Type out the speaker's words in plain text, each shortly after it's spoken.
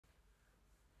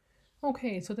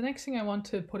Okay, so the next thing I want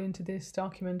to put into this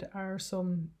document are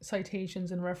some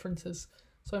citations and references.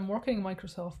 So I'm working in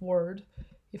Microsoft Word.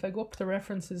 If I go up to the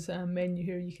references menu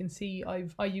here, you can see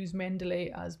I use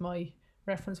Mendeley as my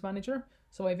reference manager.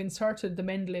 So I've inserted the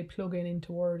Mendeley plugin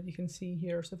into Word, you can see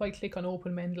here. So if I click on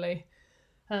Open Mendeley,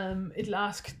 it'll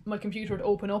ask my computer to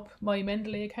open up my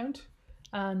Mendeley account.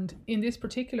 And in this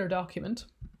particular document,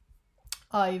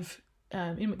 I'm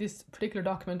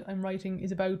writing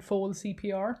is about fold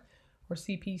CPR, or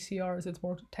CPCR as it's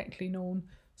more technically known.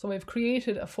 So I've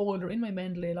created a folder in my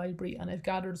Mendeley library and I've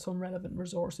gathered some relevant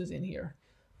resources in here.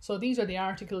 So these are the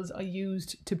articles I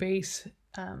used to base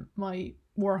my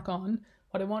work on.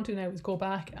 What I want to now is go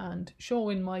back and show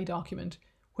in my document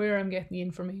where I'm getting the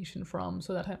information from,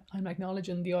 so that I'm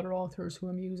acknowledging the other authors who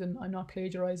I'm using. I'm not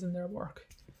plagiarizing their work.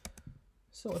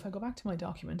 So if I go back to my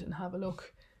document and have a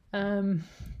look,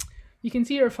 you can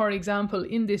see here, for example,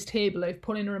 in this table, I've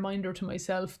put in a reminder to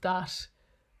myself that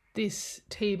this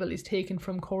table is taken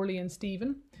from Corley and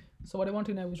Stephen. So what I want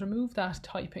to do now is remove that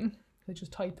typing. I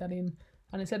just type that in,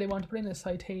 and instead I want to put in a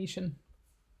citation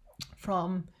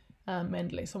from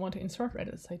Mendeley. So I want to insert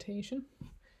Reddit citation.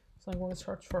 So I'm going to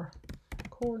search for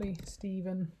Corley,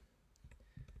 Stephen,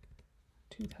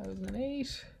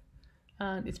 2008,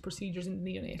 and its procedures in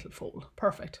the neonatal fold.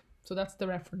 Perfect. So that's the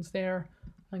reference there.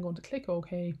 I'm going to click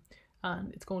OK,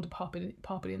 and it's going to pop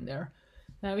it in there.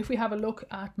 Now, if we have a look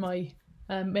at my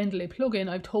Mendeley plugin,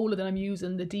 I've told it that I'm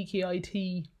using the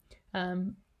DkIT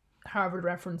Harvard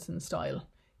referencing style.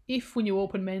 If when you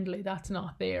open Mendeley that's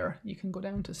not there, you can go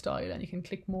down to style and you can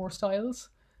click more styles,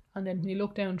 and then when you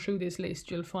look down through this list,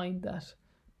 you'll find that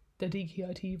the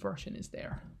DkIT version is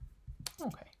there.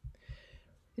 Okay.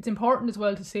 It's important as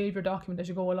well to save your document as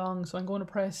you go along, so I'm going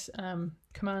to press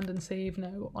Command and Save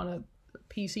now on a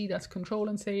PC that's Control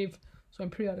and Save, so I'm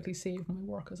periodically saving my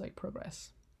work as I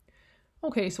progress.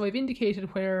 Okay, so I've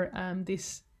indicated where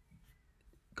this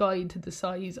guide to the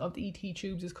size of the ET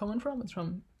tubes is coming from. It's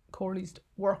from Corley's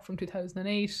work from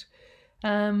 2008.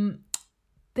 Then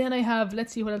I have,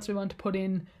 let's see what else we want to put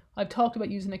in. I've talked about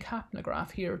using a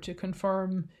capnograph here to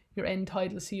confirm your end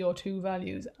tidal CO2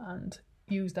 values and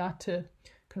use that to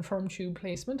confirm tube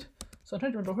placement. So I'm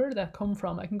trying to remember, where did that come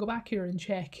from? I can go back here and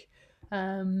check.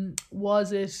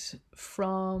 Was it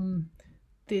from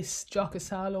this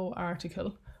Giacosalo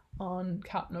article on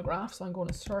capnograph? So I'm going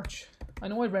to search. I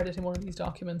know I've read it in one of these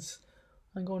documents.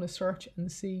 I'm going to search and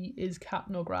see, is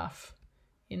capnograph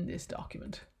in this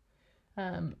document?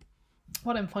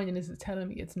 What I'm finding is it's telling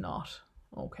me it's not.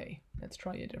 Okay, let's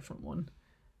try a different one.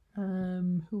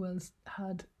 Who else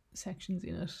had sections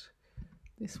in it?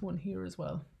 This one here as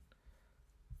well.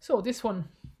 So this one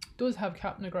does have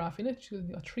capnograph in it.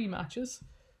 You've got 3 matches.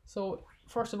 So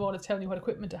first of all, it's telling you what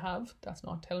equipment to have. That's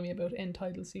not telling me about end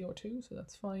tidal CO2, so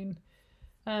that's fine.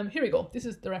 Here we go. This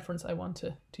is the reference I want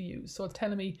to use. So it's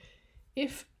telling me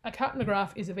if a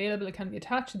capnograph is available, it can be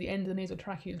attached to the end of the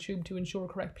nasotracheal tube to ensure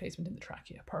correct placement in the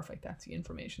trachea. Perfect. That's the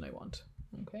information I want.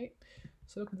 Okay.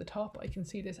 So look at the top. I can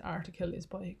see this article is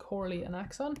by Corley and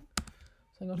Axon.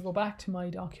 So I'm going to go back to my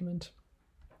document,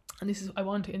 and this is, I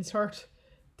want to insert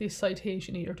this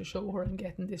citation here to show where I'm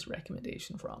getting this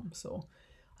recommendation from. So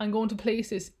I'm going to place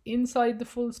this inside the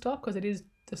full stop because it is,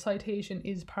 the citation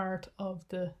is part of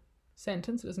the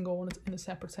sentence. It doesn't go in a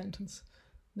separate sentence.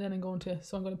 Then I'm going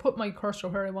to put my cursor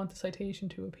where I want the citation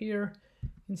to appear,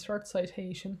 insert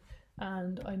citation,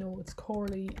 and I know it's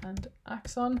Corley and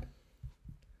Axon,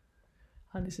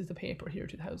 and this is the paper here,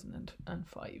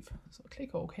 2005. So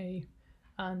click OK,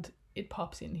 and it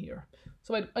pops in here.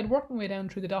 So I'd work my way down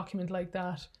through the document like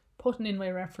that, putting in my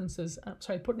references,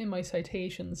 putting in my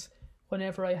citations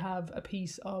whenever I have a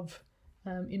piece of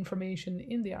information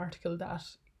in the article that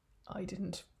I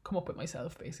didn't come up with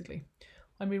myself, basically.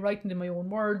 I'm rewriting in my own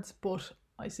words, but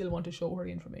I still want to show where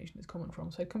the information is coming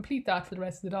from. So I complete that for the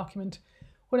rest of the document.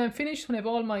 When I'm finished, when I have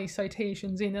all my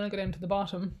citations in, then I'll go down to the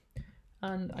bottom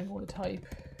and I'm going to type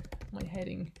my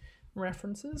heading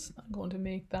references. I'm going to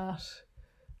make that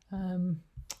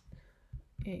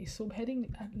a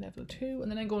subheading at level 2,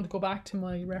 and then I'm going to go back to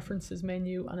my references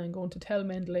menu and I'm going to tell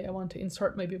Mendeley I want to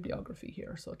insert my bibliography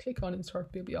here. So I click on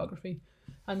insert bibliography,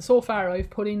 and so far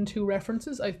I've put in 2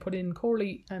 references. I've put in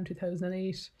Corley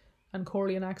 2008 and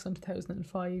Corley and Axon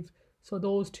 2005. So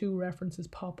those 2 references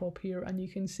pop up here, and you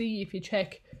can see if you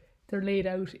check, they're laid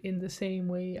out in the same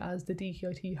way as the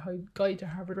DkIT Guide to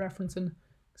Harvard Referencing,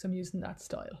 because I'm using that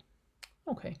style.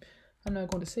 Okay, I'm now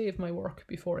going to save my work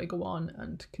before I go on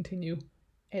and continue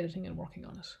editing and working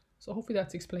on it. So hopefully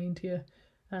that's explained to you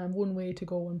one way to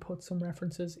go and put some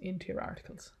references into your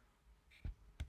articles.